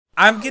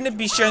I'm gonna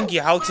be showing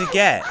you how to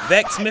get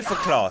Vex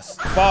Mythoclast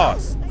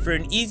fast for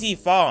an easy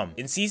farm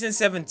in Season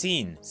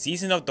 17,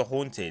 Season of the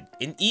Haunted.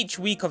 In each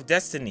week of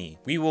Destiny,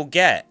 we will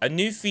get a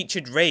new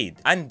featured raid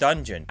and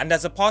dungeon, and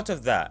as a part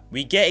of that,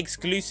 we get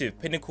exclusive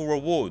pinnacle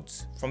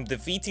rewards from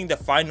defeating the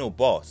final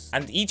boss,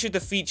 and each of the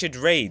featured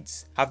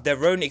raids have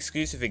their own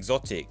exclusive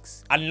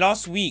exotics. And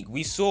last week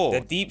we saw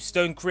the Deep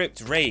Stone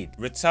Crypt raid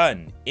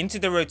return into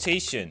the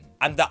rotation,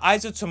 and the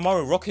Eyes of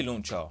Tomorrow rocket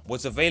launcher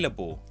was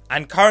available.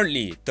 And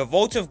currently, the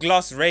Vault of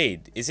Glass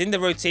raid is in the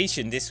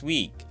rotation this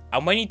week.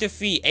 And when you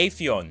defeat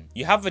Atheon,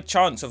 you have a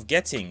chance of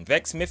getting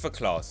Vex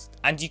Mythoclast.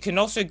 And you can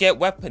also get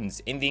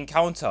weapons in the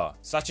encounter,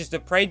 such as the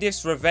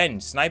preydyths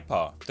Revenge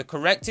Sniper, the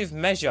Corrective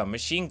Measure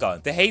Machine Gun,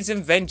 the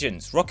Heyzen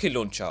Vengeance Rocket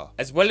Launcher,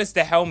 as well as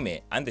the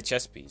helmet and the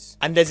chest piece.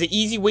 And there's an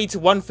easy way to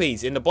one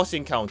phase in the boss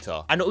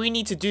encounter, and all you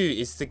need to do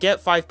is to get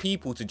 5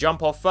 people to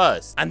jump off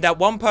first, and that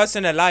one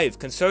person alive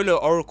can solo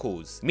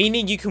oracles,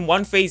 meaning you can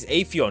one phase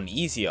Atheon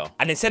easier.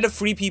 And instead of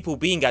 3 people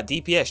being at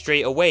DPS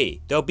straight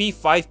away, there'll be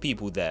 5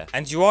 people there,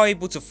 and you are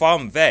able to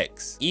farm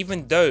Vex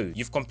even though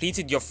you've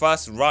completed your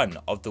first run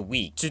of the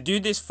week. To do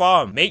this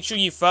farm, make sure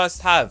you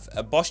first have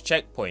a boss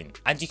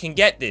checkpoint, and you can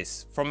get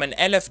this from an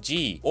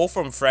LFG or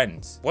from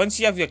friends.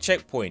 Once you have your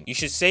checkpoint, you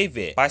should save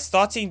it by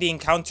starting the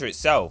encounter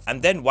itself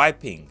and then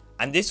wiping,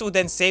 and this will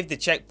then save the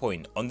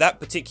checkpoint on that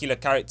particular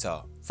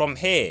character. From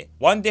here,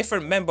 one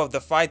different member of the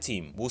fire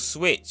team will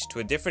switch to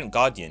a different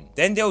guardian.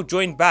 Then they'll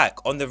join back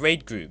on the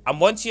raid group, and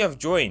once you have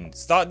joined,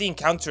 start the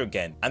encounter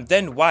again and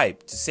then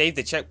wipe to save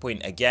the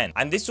checkpoint again.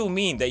 And this will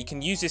mean that you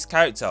can use this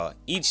character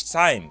each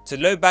time to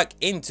load back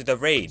into the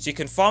raid, so you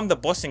can farm the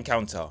boss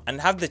encounter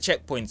and have the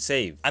checkpoint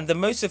saved. And the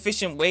most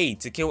efficient way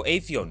to kill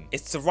Atheon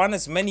is to run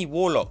as many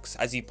warlocks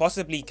as you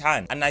possibly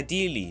can, and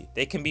ideally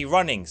they can be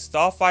running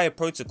Starfire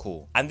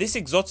Protocol. And this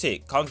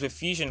exotic comes with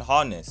Fusion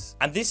Harness,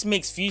 and this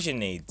makes fusion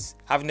nades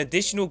have an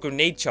additional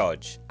grenade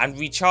charge and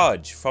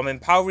recharge from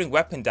empowering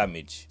weapon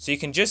damage, so you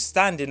can just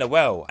stand in a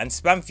well and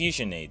spam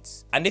fusion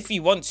nades. And if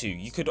you want to,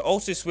 you could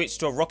also switch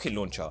to a rocket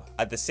launcher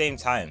at the same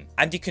time.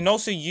 And you can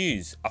also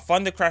use a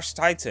Thunder Crash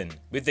Titan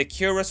with the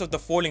Curious of the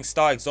Falling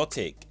Star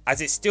exotic,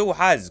 as it still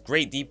has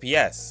great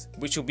DPS,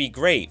 which will be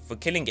great for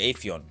killing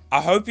Atheon.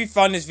 I hope you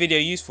found this video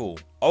useful.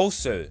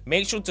 Also,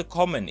 make sure to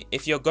comment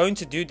if you're going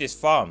to do this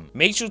farm.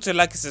 Make sure to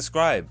like and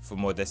subscribe for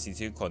more Destiny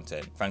 2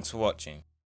 content. Thanks for watching.